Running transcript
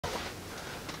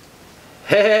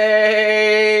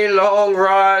Hey, long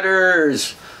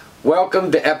riders!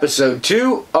 Welcome to episode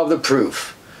 2 of The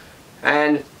Proof.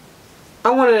 And I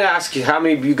wanted to ask you, how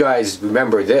many of you guys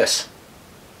remember this?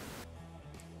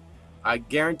 I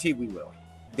guarantee we will.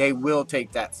 They will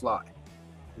take that fly.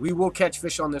 We will catch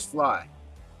fish on this fly.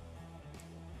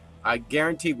 I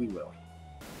guarantee we will.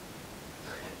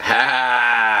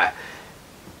 Ha!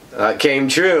 That came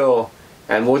true.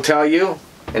 And we'll tell you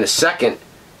in a second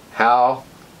how,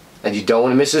 and you don't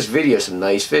want to miss this video, some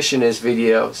nice fish in this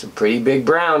video, some pretty big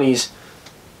brownies.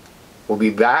 We'll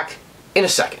be back in a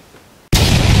second.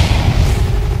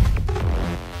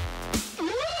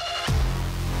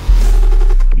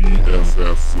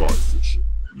 EFF Fly Fishing.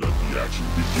 Let the action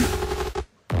begin.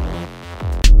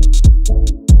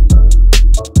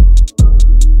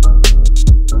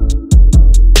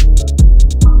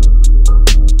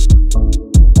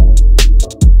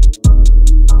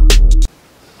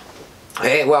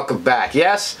 Hey, welcome back.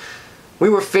 Yes, we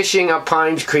were fishing up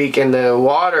Pines Creek and the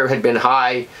water had been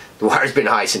high. The water's been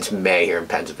high since May here in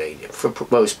Pennsylvania, for the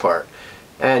most part.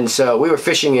 And so we were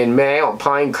fishing in May on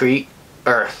Pine Creek,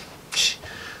 or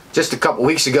just a couple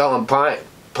weeks ago on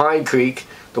Pine Creek.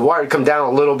 The water had come down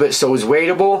a little bit, so it was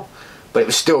wadeable, but it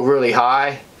was still really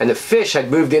high. And the fish had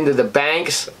moved into the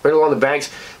banks, right along the banks,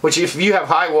 which if you have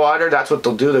high water, that's what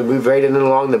they'll do. They'll move right in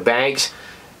along the banks,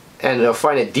 and they'll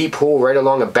find a deep hole right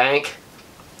along a bank.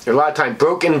 They're a lot of times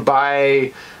broken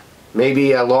by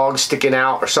maybe a log sticking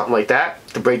out or something like that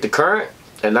to break the current,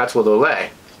 and that's where they'll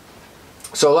lay.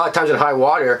 So a lot of times in high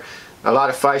water, a lot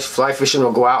of fly fishing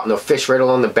will go out and they'll fish right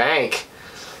along the bank,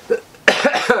 and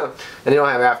they don't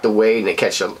have to wade and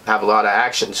they have a lot of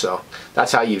action. So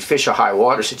that's how you fish a high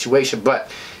water situation. But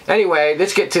anyway,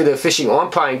 let's get to the fishing on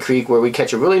Pine Creek where we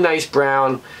catch a really nice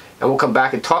brown, and we'll come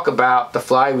back and talk about the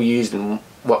fly we used and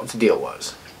what the deal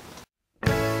was.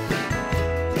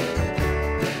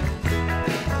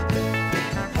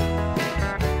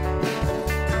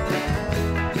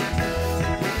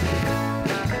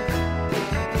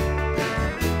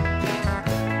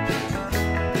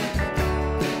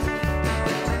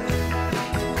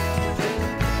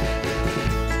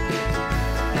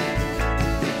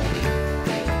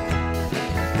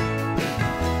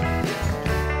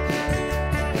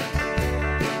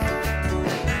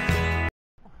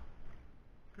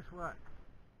 Guess what?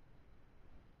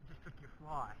 You just took your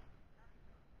fly.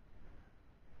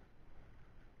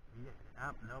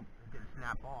 Nope, it didn't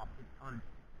snap off.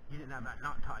 You didn't have that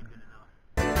knot tied good enough.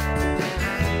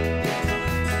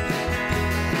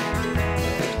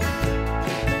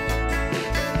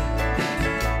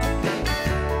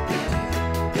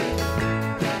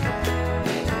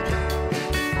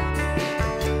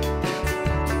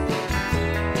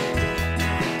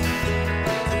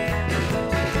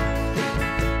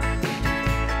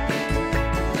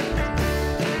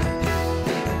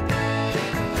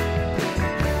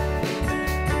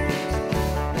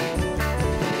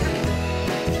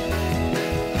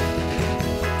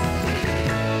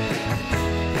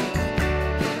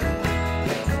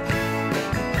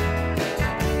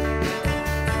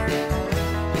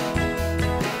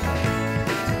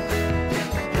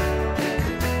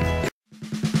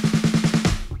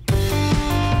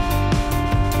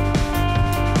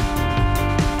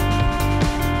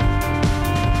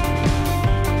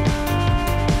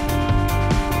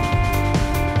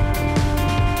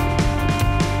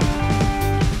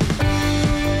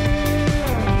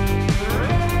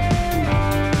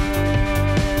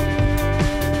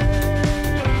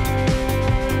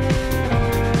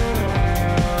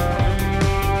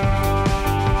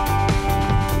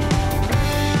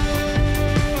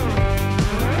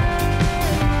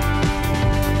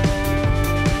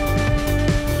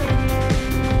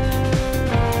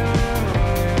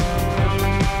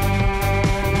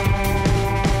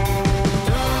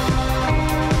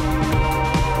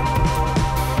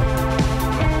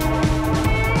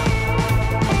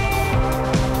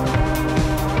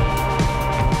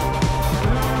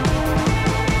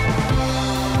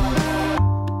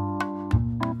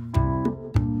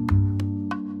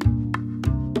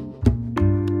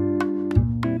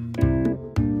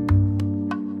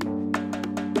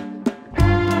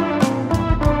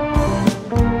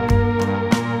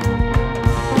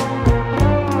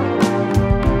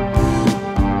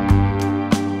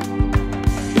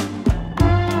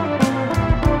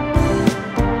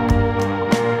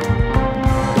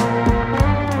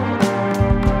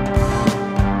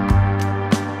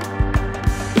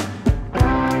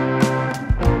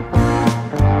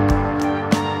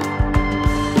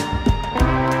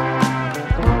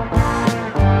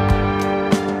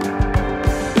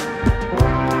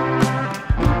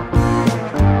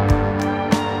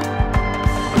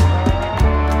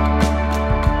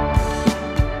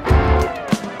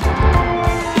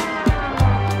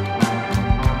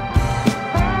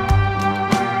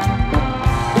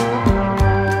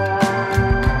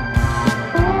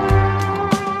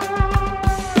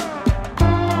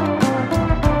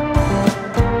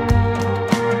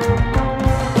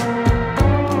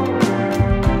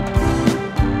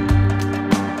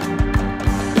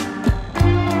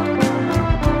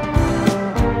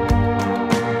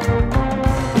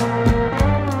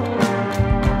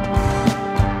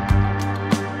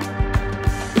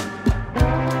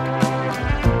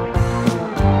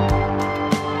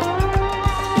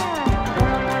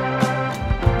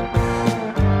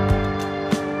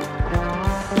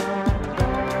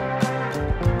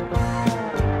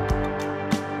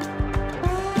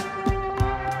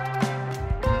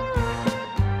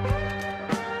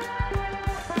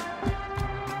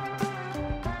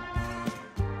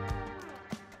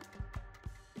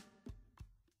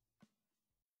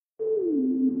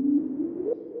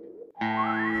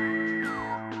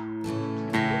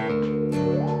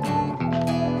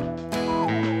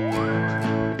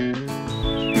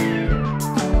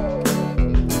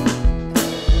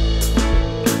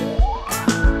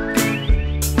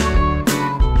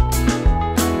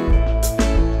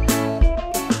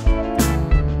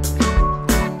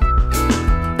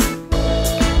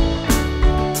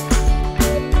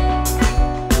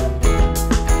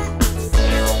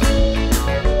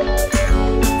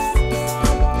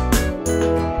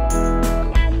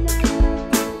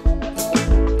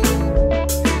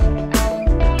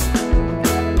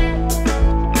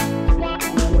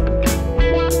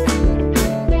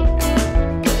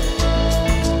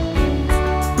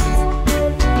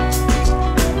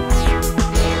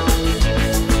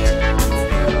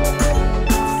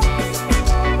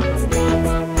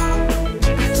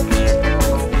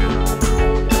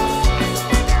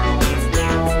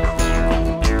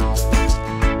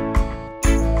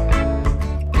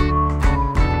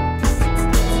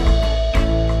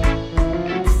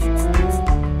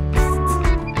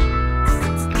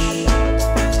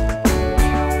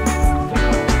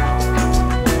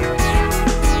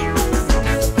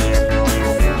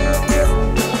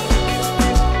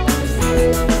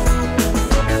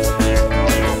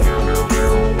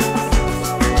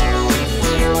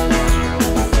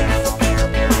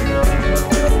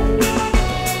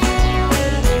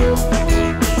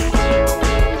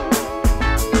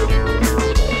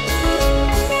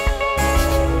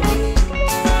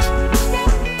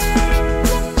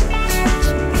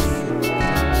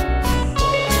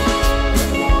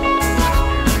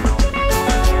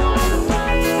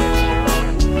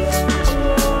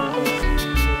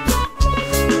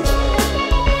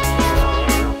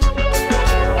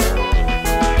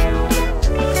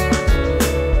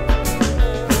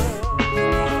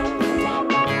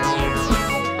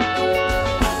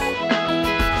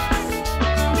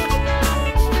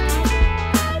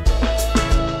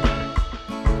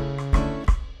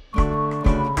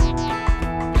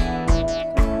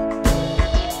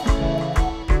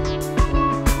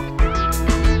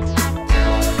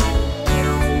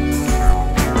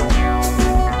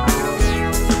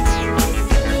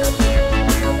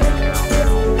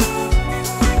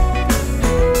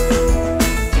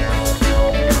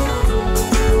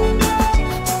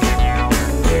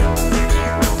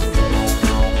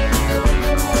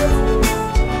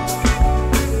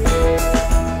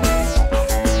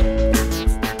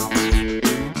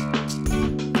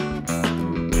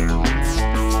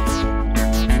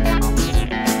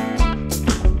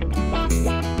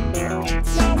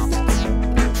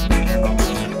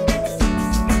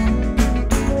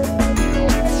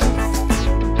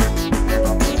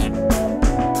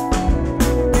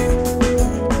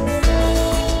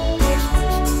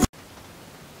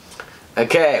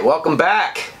 Okay, welcome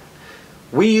back.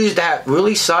 We used that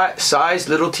really sized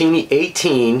little teeny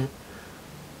 18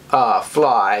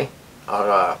 fly.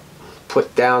 I'll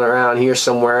put down around here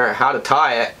somewhere how to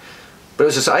tie it. But it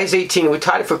was a size 18. We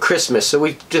tied it for Christmas, so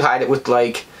we tied it with,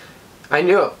 like, I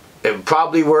knew it would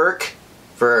probably work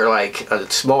for like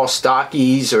small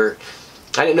stockies, or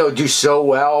I didn't know it would do so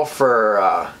well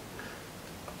for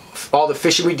all the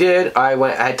fishing we did.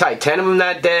 I tied 10 of them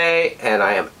that day, and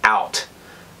I am out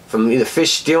from either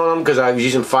fish stealing them because I was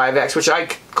using 5X, which I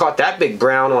caught that big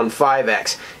brown on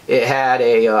 5X. It had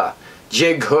a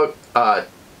jig hook,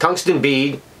 tungsten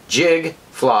bead jig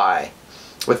fly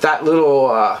with that little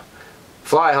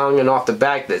fly hanging off the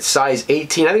back that's size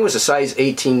 18. I think it was a size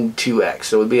 18 2X,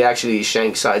 so it would be actually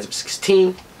shank size of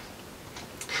 16.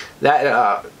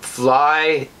 That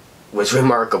fly was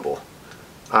remarkable.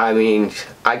 I mean,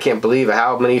 I can't believe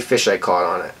how many fish I caught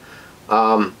on it.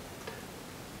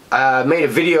 I made a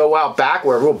video a while back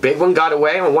where a real big one got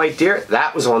away on white deer.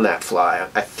 That was on that fly,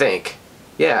 I think.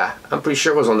 Yeah, I'm pretty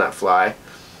sure it was on that fly.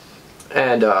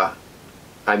 And I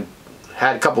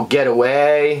had a couple get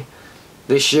away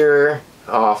this year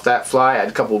off that fly. I had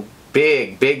a couple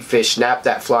big fish snap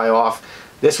that fly off.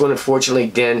 This one unfortunately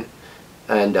didn't,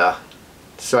 and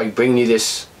so I bring you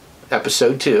this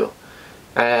episode too.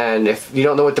 And if you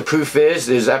don't know what the proof is,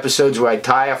 there's episodes where I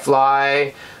tie a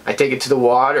fly, I take it to the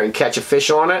water and catch a fish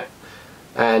on it,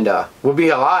 and will be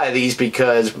a lot of these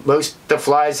because most of the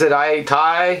flies that I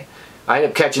tie I end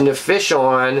up catching the fish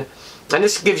on. And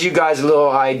this gives you guys a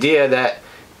little idea that,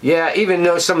 yeah, even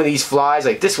though some of these flies,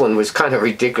 like this one was kind of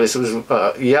ridiculous. It was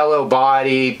yellow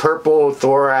body, purple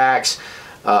thorax,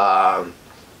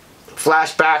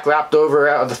 flashback wrapped over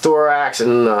out of the thorax,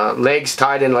 and legs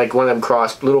tied in like one of them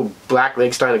little black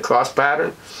legs tied in a cross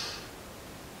pattern.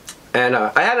 And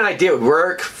I had an idea it would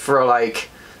work for like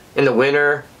in the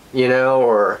winter, you know,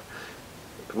 or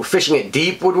fishing it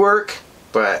deep would work,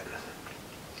 but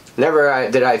never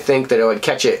did I think that I would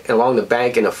catch it along the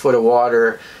bank in a foot of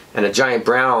water and a giant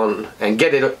brown and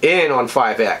get it in on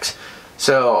 5X.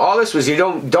 So all this was, you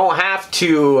don't have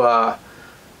to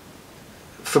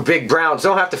for big browns,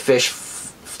 don't have to fish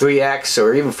 3X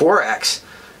or even 4X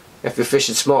if you're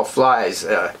fishing small flies.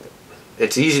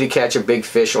 It's easy to catch a big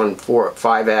fish on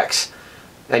 5X,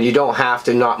 and you don't have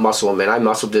to not muscle them in. I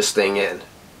muscled this thing in.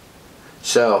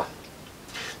 So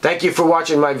thank you for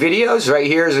watching my videos. Right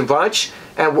here is a bunch.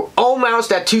 And we're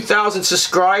almost at 2,000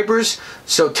 subscribers,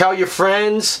 so tell your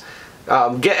friends,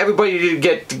 get everybody to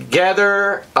get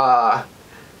together,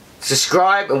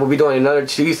 subscribe, and we'll be doing another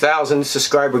 2,000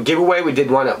 subscriber giveaway. We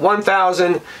did one at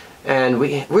 1,000, and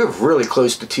we're really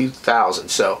close to 2,000.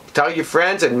 So tell your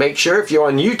friends, and make sure if you're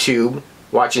on YouTube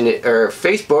watching it, or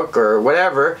Facebook or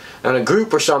whatever, on a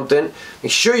group or something,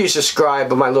 make sure you subscribe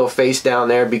with my little face down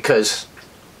there, because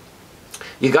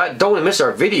you don't want to miss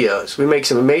our videos. We make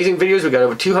some amazing videos. We got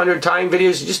over 200 time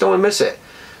videos. You just don't want to miss it.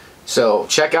 So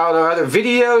check out our other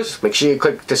videos. Make sure you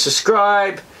click to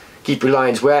subscribe. Keep your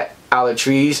lines wet, out of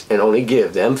trees, and only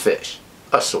give them fish.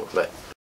 Assortment.